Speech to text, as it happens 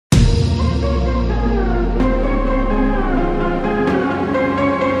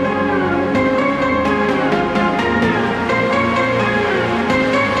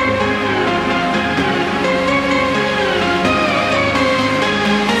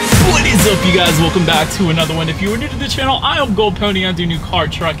What is up, you guys? Welcome back to another one. If you are new to the channel, I am Gold Pony. I do new car,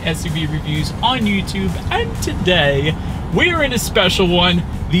 truck, SUV reviews on YouTube, and today we are in a special one,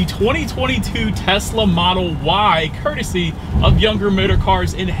 the 2022 Tesla Model Y, courtesy of Younger Motor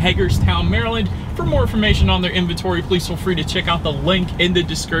Cars in Hagerstown, Maryland. For more information on their inventory, please feel free to check out the link in the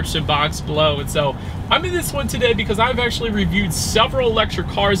description box below. And so I'm in this one today because I've actually reviewed several electric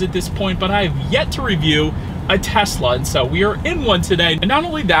cars at this point, but I have yet to review a Tesla, and so we are in one today. And not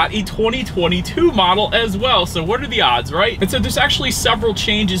only that, a 2022 model as well. So what are the odds, right? And so there's actually several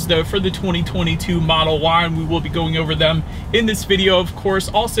changes though for the 2022 Model Y, and we will be going over them in this video, of course.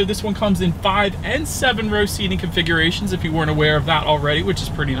 Also, this one comes in 5 and 7 row seating configurations, if you weren't aware of that already, which is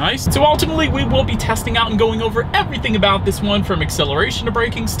pretty nice. So ultimately, we will be testing out and going over everything about this one, from acceleration to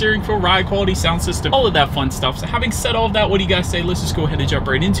braking, steering feel, ride quality, sound system, all of that fun stuff. So having said all of that, what do you guys say? Let's just go ahead and jump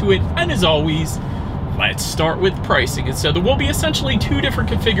right into it. And as always, let's start with pricing. And so there will be essentially 2 different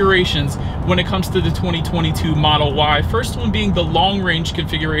configurations when it comes to the 2022 Model Y. First one being the long range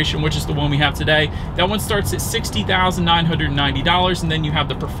configuration, which is the one we have today. That one starts at $60,990, and then you have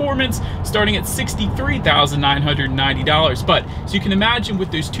the performance starting at $63,990. But so you can imagine,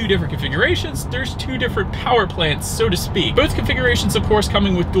 with those 2 different configurations, there's 2 different power plants, so to speak. Both configurations, of course,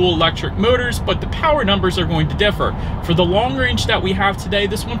 coming with dual electric motors, but the power numbers are going to differ. For the long range that we have today,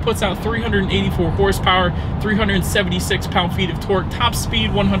 this one puts out 384 horsepower, 376 pound-feet of torque, top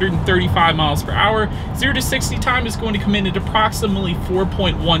speed 135 miles per hour. 0 to 60 time is going to come in at approximately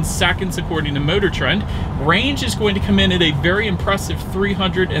 4.1 seconds according to Motor Trend. Range is going to come in at a very impressive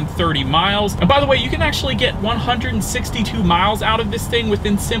 330 miles. And by the way, you can actually get 162 miles out of this thing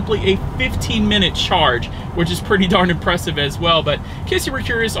within simply a 15-minute charge, which is pretty darn impressive as well. But in case you were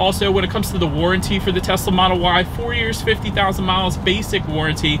curious, also when it comes to the warranty for the Tesla Model Y, 4 years, 50,000 miles basic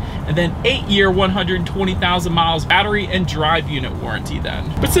warranty, and then 8-year 120,000 miles battery and drive unit warranty then.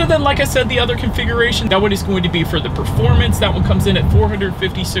 But so then, like I said, the other configuration, that one is going to be for the performance. That one comes in at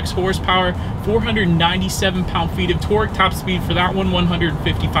 456 horsepower, 497 pound-feet of torque, top speed for that one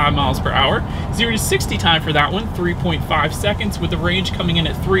 155 miles per hour. 0 to 60 time for that one 3.5 seconds, with the range coming in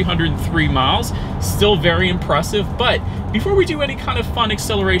at 303 miles. Still very impressive. But before we do any kind of fun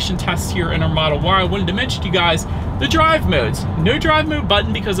acceleration tests here in our Model Y, I wanted to mention to you guys the drive modes. No drive mode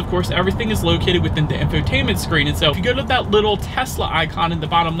button because, of course, everything is located within the infotainment screen. And so if you go to that little Tesla icon in the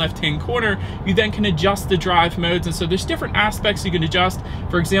bottom left-hand corner, you then can adjust the drive modes. And so there's different aspects you can adjust.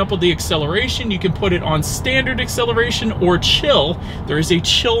 For example, the acceleration, you can put it on standard acceleration or chill. There is a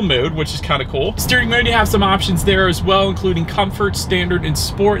chill mode, which is kind of cool. Steering mode, you have some options there as well, including comfort, standard, and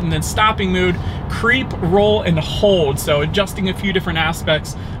sport. And then stopping mode, creep, roll, and hold. So adjusting a few different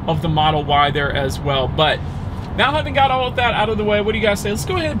aspects of the Model Y there as well. But now, having got all of that out of the way, what do you guys say? Let's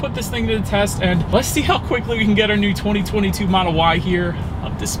go ahead and put this thing to the test, and let's see how quickly we can get our new 2022 Model Y here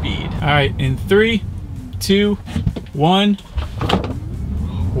up to speed. All right, in 3, 2, 1.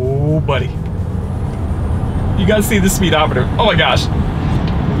 Oh, buddy. You guys see the speedometer. Oh my gosh.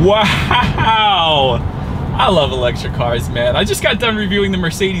 Wow. I love electric cars, man. I just got done reviewing the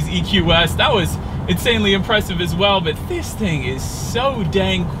Mercedes EQS. That was insanely impressive as well, but this thing is so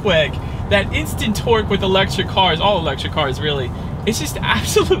dang quick. That instant torque with electric cars, all electric cars really, it's just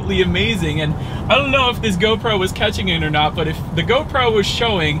absolutely amazing. And I don't know if this GoPro was catching it or not, but if the GoPro was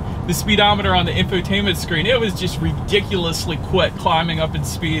showing the speedometer on the infotainment screen, it was just ridiculously quick climbing up in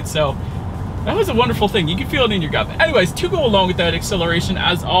speed. So that was a wonderful thing. You can feel it in your gut. But anyways, to go along with that acceleration,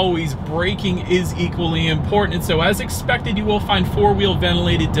 as always, braking is equally important. And so as expected, you will find 4-wheel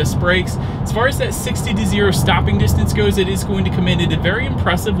ventilated disc brakes. As far as that 60 to 0 stopping distance goes, it is going to come in at a very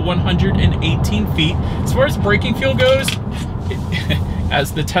impressive 118 feet. As far as braking feel goes,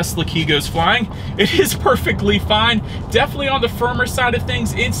 as the Tesla key goes flying, it is perfectly fine. Definitely on the firmer side of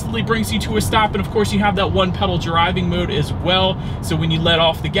things, instantly brings you to a stop. And of course, you have that 1-pedal driving mode as well. So when you let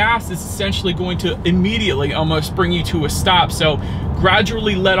off the gas, it's essentially going to immediately almost bring you to a stop. So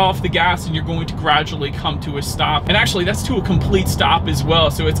gradually let off the gas and you're going to gradually come to a stop. And actually, that's to a complete stop as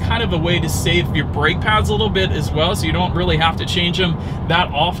well. So it's kind of a way to save your brake pads a little bit as well, so you don't really have to change them that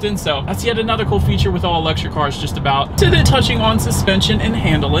often. So that's yet another cool feature with all electric cars just about. So then, touching on suspension and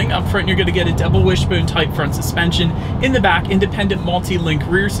handling, up front you're going to get a double wishbone type front suspension. In the back, independent multi-link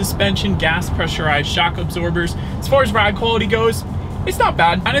rear suspension, gas pressurized shock absorbers. As far as ride quality goes, it's not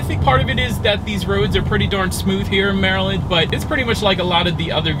bad. And I think part of it is that these roads are pretty darn smooth here in Maryland, but it's pretty much like a lot of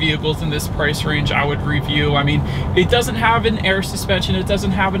the other vehicles in this price range I would review. I mean, it doesn't have an air suspension, it doesn't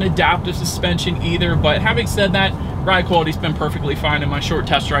have an adaptive suspension either, but having said that, Ride quality's been perfectly fine in my short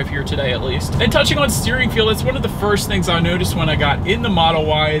test drive here today, at least. And touching on steering feel, that's one of the first things I noticed when I got in the Model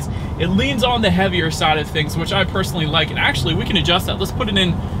Y is it leans on the heavier side of things, which I personally like. And actually, we can adjust that. Let's put it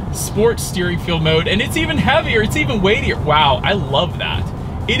in sports steering feel mode, and it's even heavier, it's even weightier. Wow, I love that.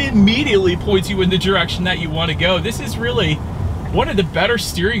 It immediately points you in the direction that you want to go. This is really one of the better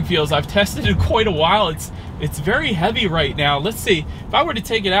steering feels I've tested in quite a while. It's very heavy right now. Let's see, if I were to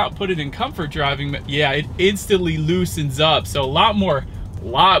take it out and put it in comfort driving, yeah, it instantly loosens up. So a lot more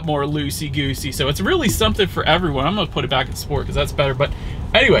loosey-goosey. So it's really something for everyone. I'm gonna put it back in sport because that's better. But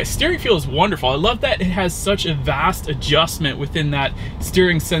anyway, steering feel is wonderful. I love that it has such a vast adjustment within that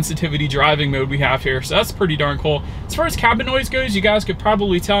steering sensitivity driving mode we have here. So that's pretty darn cool. As far as cabin noise goes, you guys could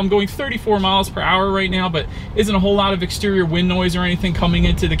probably tell I'm going 34 miles per hour right now, but isn't a whole lot of exterior wind noise or anything coming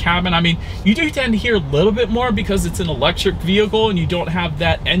into the cabin. I mean, you do tend to hear a little bit more because it's an electric vehicle and you don't have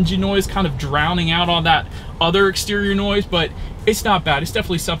that engine noise kind of drowning out all that other exterior noise, but it's not bad. It's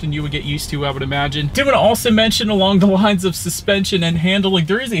definitely something you would get used to, I would imagine. Did want to also mention along the lines of suspension and handling,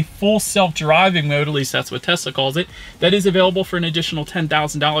 there is a full self-driving mode, at least that's what Tesla calls it, that is available for an additional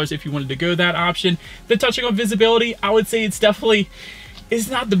 $10,000 if you wanted to go that option. Then touching on visibility, I would say it's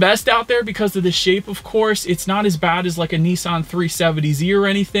not the best out there because of the shape, of course. It's not as bad as like a Nissan 370Z or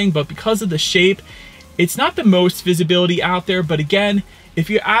anything, but because of the shape, it's not the most visibility out there. But again, if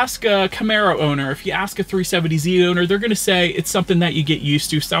you ask a Camaro owner, if you ask a 370Z owner, they're gonna say it's something that you get used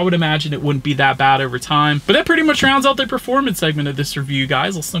to, so I would imagine it wouldn't be that bad over time. But that pretty much rounds out the performance segment of this review,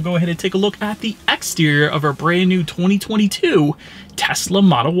 guys. Let's now go ahead and take a look at the exterior of our brand new 2022 Tesla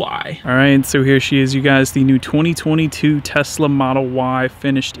Model Y. All right, so here she is, you guys, the new 2022 Tesla Model Y,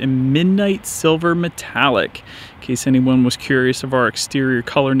 finished in midnight silver metallic. In case anyone was curious of our exterior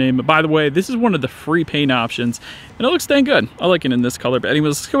color name. But by the way, this is one of the free paint options, and it looks dang good. I like it in this color. But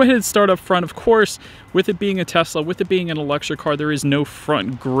anyways, let's go ahead and start up front. Of course, with it being a Tesla, with it being an electric car, there is no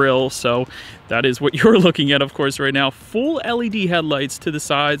front grille, so that is what you're looking at, of course, right now. Full LED headlights to the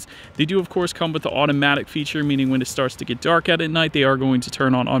sides. They do, of course, come with the automatic feature, meaning when it starts to get dark out at night, they are going to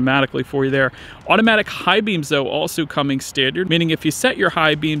turn on automatically for you there. Automatic high beams, though, also coming standard, meaning if you set your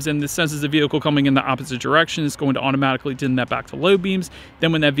high beams and this senses the vehicle coming in the opposite direction, it's going to automatically dim that back to low beams.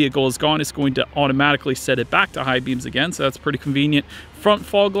 Then when that vehicle is gone, it's going to automatically set it back to high beams again, so that's pretty convenient. Front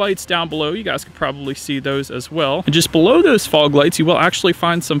fog lights down below, you guys could probably see those as well. And just below those fog lights, you will actually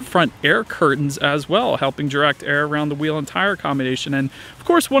find some front air curtains as well, helping direct air around the wheel and tire accommodation. And of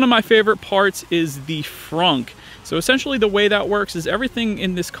course, one of my favorite parts is the frunk. So essentially the way that works is everything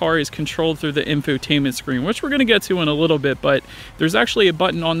in this car is controlled through the infotainment screen, which we're going to get to in a little bit, but there's actually a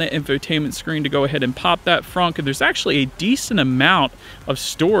button on the infotainment screen to go ahead and pop that frunk, and there's actually a decent amount of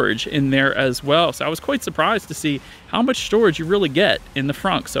storage in there as well. So I was quite surprised to see how much storage you really get in the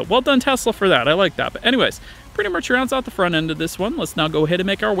frunk. So well done, Tesla, for that. I like that. But anyways, pretty much rounds out the front end of this one. Let's now go ahead and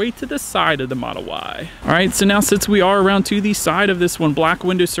make our way to the side of the Model Y. All right, so now since we are around to the side of this one, black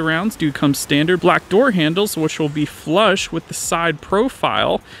window surrounds do come standard. Black door handles, which will be flush with the side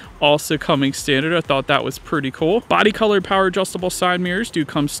profile, also coming standard. I thought that was pretty cool. Body colored power adjustable side mirrors do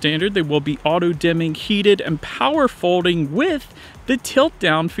come standard. They will be auto dimming, heated, and power folding with the tilt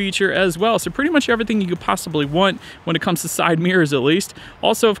down feature as well. So pretty much everything you could possibly want when it comes to side mirrors, at least.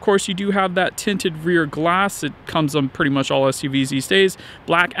 Also, of course, you do have that tinted rear glass. It comes on pretty much all SUVs these days.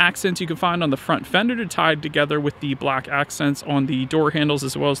 Black accents you can find on the front fender to tie together with the black accents on the door handles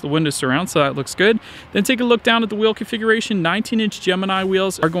as well as the window surround, so that looks good. Then take a look down at the wheel configuration. 19-inch Gemini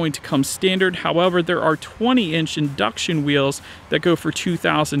wheels are going to come standard. However, there are 20-inch induction wheels that go for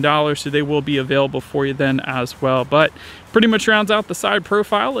 $2,000, so they will be available for you then as well. But pretty much rounds out the side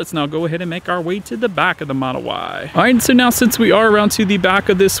profile. Let's now go ahead and make our way to the back of the Model Y. All right, so now since we are around to the back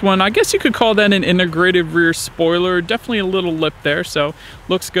of this one, I guess you could call that an integrated rear spoiler. Definitely a little lip there, so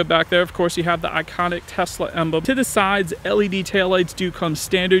looks good back there. Of course, you have the iconic Tesla emblem. To the sides, LED taillights do come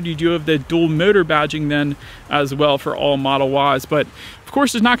standard. You do have the dual motor badging then as well for all Model Ys, but of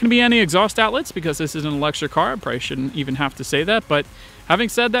course, there's not going to be any exhaust outlets because this is an electric car. I probably shouldn't even have to say that, but having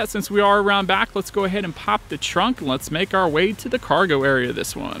said that, since we are around back, let's go ahead and pop the trunk and let's make our way to the cargo area of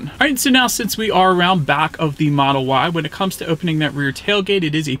this one. All right, so now since we are around back of the Model Y, when it comes to opening that rear tailgate,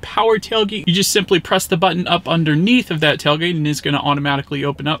 it is a power tailgate. You just simply press the button up underneath of that tailgate and it's going to automatically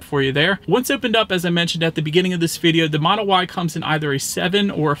open up for you there. Once opened up, as I mentioned at the beginning of this video, the Model Y comes in either a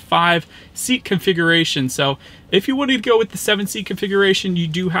 7 or a 5 seat configuration. So If you wanted to go with the 7-seat configuration, you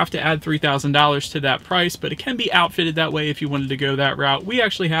do have to add $3,000 to that price, but it can be outfitted that way if you wanted to go that route. We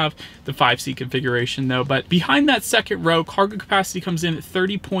actually have the 5-seat configuration though, but behind that second row, cargo capacity comes in at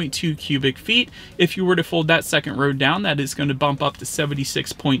 30.2 cubic feet. If you were to fold that second row down, that is going to bump up to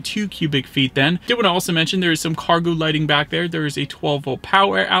 76.2 cubic feet then. Did want to also mention there is some cargo lighting back there. There is a 12-volt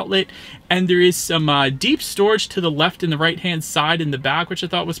power outlet, and there is some deep storage to the left and the right-hand side in the back, which I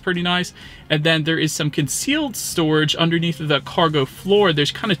thought was pretty nice. And then there is some concealed storage underneath of the cargo floor.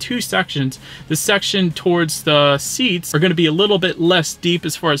 There's kind of two sections. The section towards the seats are going to be a little bit less deep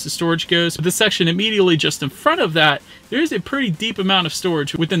as far as the storage goes, but the section immediately just in front of that, there is a pretty deep amount of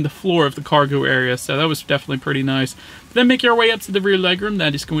storage within the floor of the cargo area, so that was definitely pretty nice. Then make your way up to the rear legroom.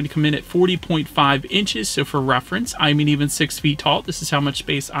 That is going to come in at 40.5 inches, so for reference, I'm an even 6 feet tall. This is how much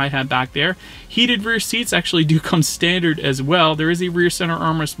space I have back there. Heated rear seats actually do come standard as well. There is a rear center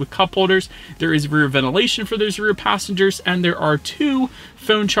armrest with cup holders. There is rear ventilation for those rear passengers, and there are 2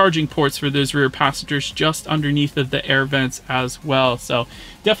 phone charging ports for those rear passengers just underneath of the air vents as well. So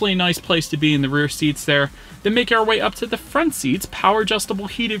definitely a nice place to be in the rear seats there. Then make our way up to the front seats. Power adjustable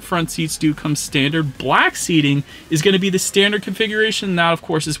heated front seats do come standard. Black seating is going to be the standard configuration. That, of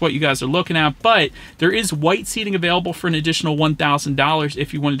course, is what you guys are looking at, but there is white seating available for an additional $1,000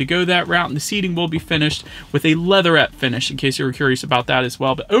 if you wanted to go that route, and the seating will be finished with a leatherette finish, in case you were curious about that as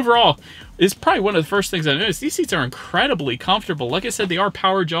well. But overall, it's probably one of the first things I noticed. These seats are incredibly comfortable. Like I said, they are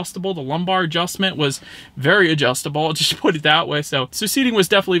power adjustable. The lumbar adjustment was very adjustable, I'll just put it that way. So seating was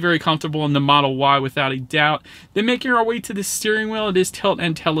definitely very comfortable in the Model Y without a doubt. Then making our way to the steering wheel, it is tilt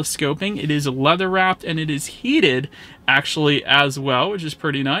and telescoping. It is leather wrapped and it is heated actually as well, which is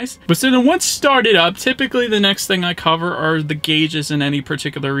pretty nice. But so then once started up, typically the next thing I cover are the gauges in any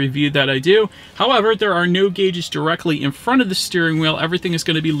particular review that I do. However, there are no gauges directly in front of the steering wheel. Everything is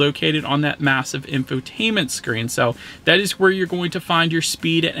going to be located on that massive infotainment screen. So that is where you're going to find your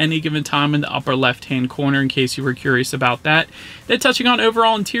speed at any given time in the upper left-hand corner, in case you were curious about that. Then touching on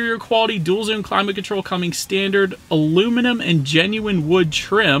overall interior quality, dual zone climate control coming standard, aluminum and genuine wood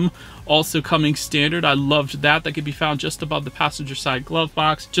trim also coming standard. I loved that. That could be found just above the passenger side glove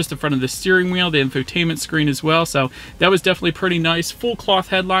box, just in front of the steering wheel, the infotainment screen as well. So that was definitely pretty nice. Full cloth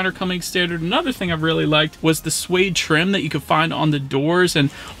headliner coming standard. Another thing I really liked was the suede trim that you could find on the doors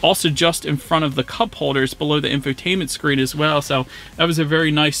and also just in front of the cup holders below the infotainment screen as well. So that was a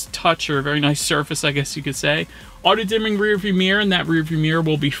very nice touch, or a very nice surface, I guess you could say. Auto dimming rear view mirror, and that rear view mirror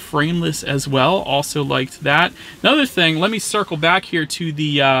will be frameless as well. Also liked that. Another thing, let me circle back here to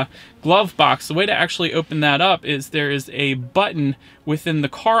the glove box. The way to actually open that up is there is a button within the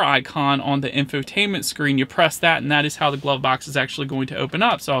car icon on the infotainment screen. You press that, and that is how the glove box is actually going to open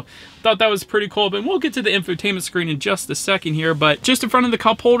up. So I thought that was pretty cool, but we'll get to the infotainment screen in just a second here. But just in front of the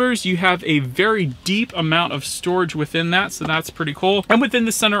cup holders, you have a very deep amount of storage within that, so that's pretty cool. And within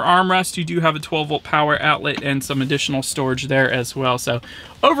the center armrest, you do have a 12-volt power outlet and some additional storage there as well. So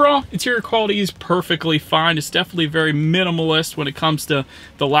overall, interior quality is perfectly fine. It's definitely very minimalist when it comes to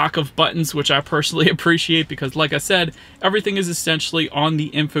the lack of buttons, which I personally appreciate, because like I said, everything is essentially on the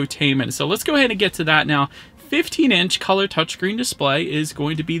infotainment. So let's go ahead and get to that now. 15-inch color touchscreen display is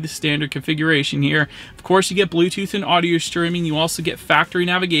going to be the standard configuration here. Of course, you get Bluetooth and audio streaming. You also get factory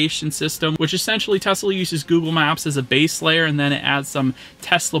navigation system, which essentially Tesla uses Google Maps as a base layer, and then it adds some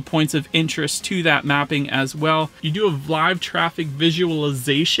Tesla points of interest to that mapping as well. You do have live traffic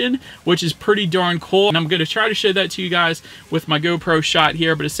visualization, which is pretty darn cool, and I'm going to try to show that to you guys with my GoPro shot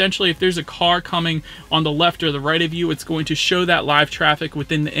here. But essentially, if there's a car coming on the left or the right of you, it's going to show that live traffic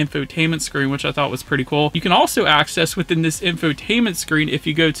within the infotainment screen, which I thought was pretty cool. You can also access within this infotainment screen, if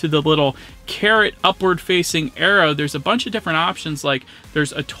you go to the little caret upward facing arrow, there's a bunch of different options. Like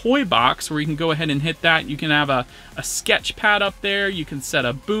there's a toy box where you can go ahead and hit that. You can have a sketch pad up there. You can set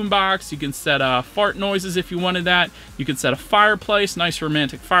a boom box. You can set fart noises if you wanted that. You can set a fireplace, nice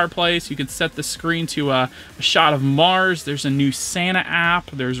romantic fireplace. You can set the screen to a shot of Mars. There's a new Santa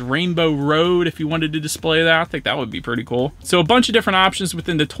app. There's Rainbow Road if you wanted to display that. I think that would be pretty cool. So a bunch of different options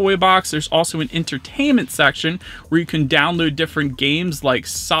within the toy box. There's also an entertainment section where you can download different games like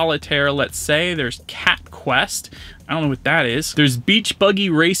Solitaire, let's say. There's Cat Quest. I don't know what that is. There's Beach Buggy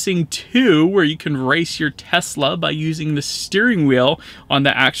Racing 2, where you can race your Tesla by using the steering wheel on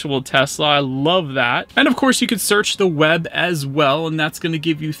the actual Tesla. I love that. And of course, you could search the web as well, and that's going to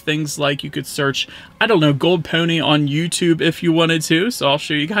give you things like you could search, I don't know, Gold Pony on YouTube if you wanted to. So I'll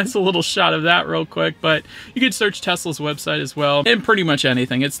show you guys a little shot of that real quick. But you could search Tesla's website as well, and pretty much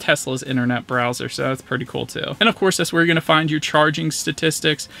anything. It's Tesla's internet browser, so that's pretty cool too. And of course, that's where you're going to find your charging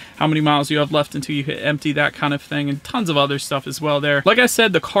statistics, how many miles you have left until you hit empty, that kind of thing. And tons of other stuff as well there. Like I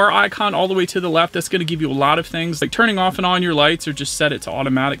said, the car icon all the way to the left, that's going to give you a lot of things like turning off and on your lights, or just set it to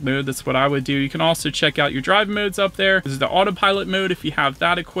automatic mode. That's what I would do. You can also check out your drive modes up there. This is the autopilot mode if you have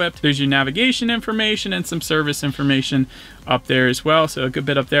that equipped. There's your navigation information and some service information up there as well, so a good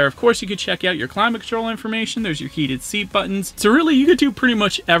bit up there. Of course, you could check out your climate control information. There's your heated seat buttons. So really, you could do pretty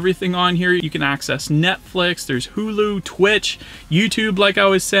much everything on here. You can access Netflix, there's Hulu, Twitch, YouTube, like I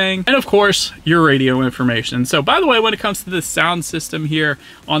was saying, and of course, your radio information. So by the way, when it comes to the sound system here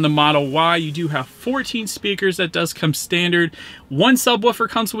on the Model Y, you do have 14 speakers. That does come standard. One subwoofer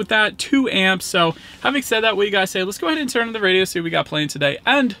comes with that, 2 amps. So having said that, what you guys say, let's go ahead and turn on the radio, see what we got playing today,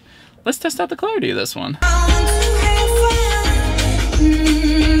 and let's test out the clarity of this one.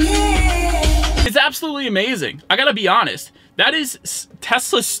 It's absolutely amazing. I gotta be honest. That is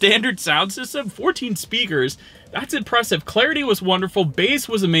Tesla's standard sound system, 14 speakers. That's impressive. Clarity was wonderful. Bass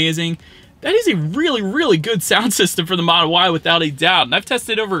was amazing. That is a really, really good sound system for the Model Y without a doubt. And I've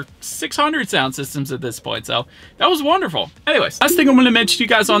tested over 600 sound systems at this point, so that was wonderful. Anyways, last thing I'm going to mention to you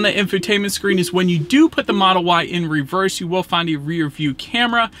guys on the infotainment screen is when you do put the Model Y in reverse, you will find a rear view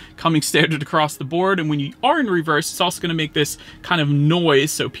camera coming standard across the board. And when you are in reverse, it's also going to make this kind of noise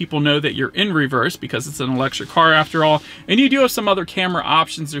so people know that you're in reverse because it's an electric car after all. And you do have some other camera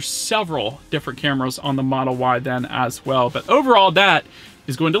options. There's several different cameras on the Model Y then as well. But overall, that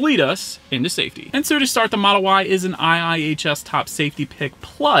is going to lead us into safety. And so to start, the Model Y is an IIHS Top Safety Pick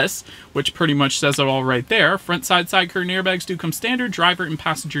Plus, which pretty much says it all right there. Front side curtain airbags do come standard, driver and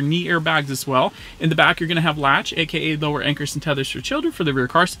passenger knee airbags as well. In the back, you're going to have latch, aka lower anchors and tethers for children for the rear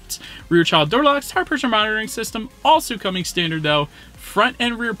car seats. Rear child door locks, tire pressure monitoring system, also coming standard though. Front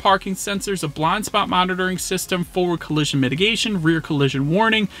and rear parking sensors, a blind spot monitoring system, forward collision mitigation, rear collision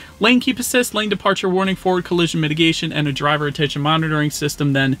warning, lane keep assist, lane departure warning, forward collision mitigation, and a driver attention monitoring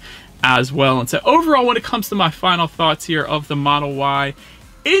system then as well. And so overall, when it comes to my final thoughts here of the Model Y,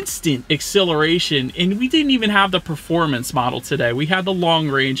 instant acceleration, and we didn't even have the performance model today. We had the long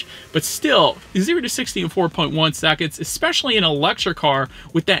range, but still 0 to 60 in 4.1 seconds, especially in an electric car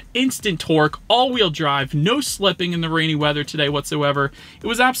with that instant torque, all-wheel drive, no slipping in the rainy weather today whatsoever. It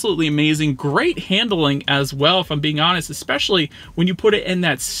was absolutely amazing. Great handling as well, if I'm being honest, especially when you put it in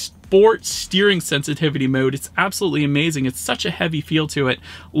that sport steering sensitivity mode. It's absolutely amazing. It's such a heavy feel to it.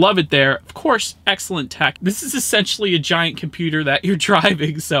 Love it there. Of course, excellent tech. This is essentially a giant computer that you're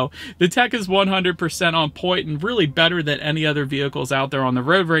driving, so the tech is 100% on point and really better than any other vehicles out there on the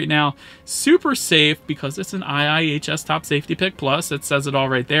road right now. Super safe because it's an IIHS Top Safety Pick Plus. It says it all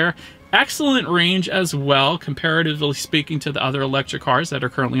right there. Excellent range as well, comparatively speaking to the other electric cars that are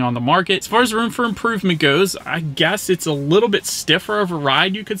currently on the market. As far as room for improvement goes, I guess it's a little bit stiffer of a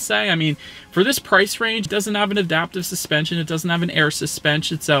ride, you could say. I mean, for this price range, it doesn't have an adaptive suspension, it doesn't have an air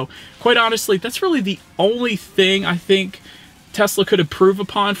suspension, so quite honestly, that's really the only thing I think Tesla could improve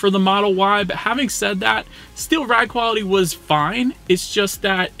upon for the Model Y. But having said that, still ride quality was fine. It's just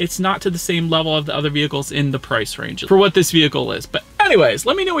that it's not to the same level of the other vehicles in the price range for what this vehicle is. But anyways,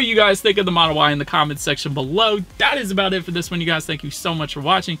 let me know what you guys think of the Model Y in the comments section below. That is about it for this one, you guys. Thank you so much for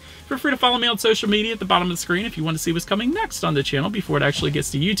watching. Feel free to follow me on social media at the bottom of the screen if you want to see what's coming next on the channel before it actually gets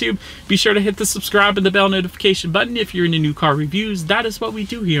to YouTube. Be sure to hit the subscribe and the bell notification button if you're into new car reviews. That is what we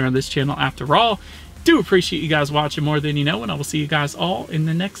do here on this channel after all. Do appreciate you guys watching more than you know, and I will see you guys all in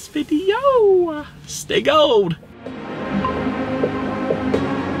the next video. Stay gold.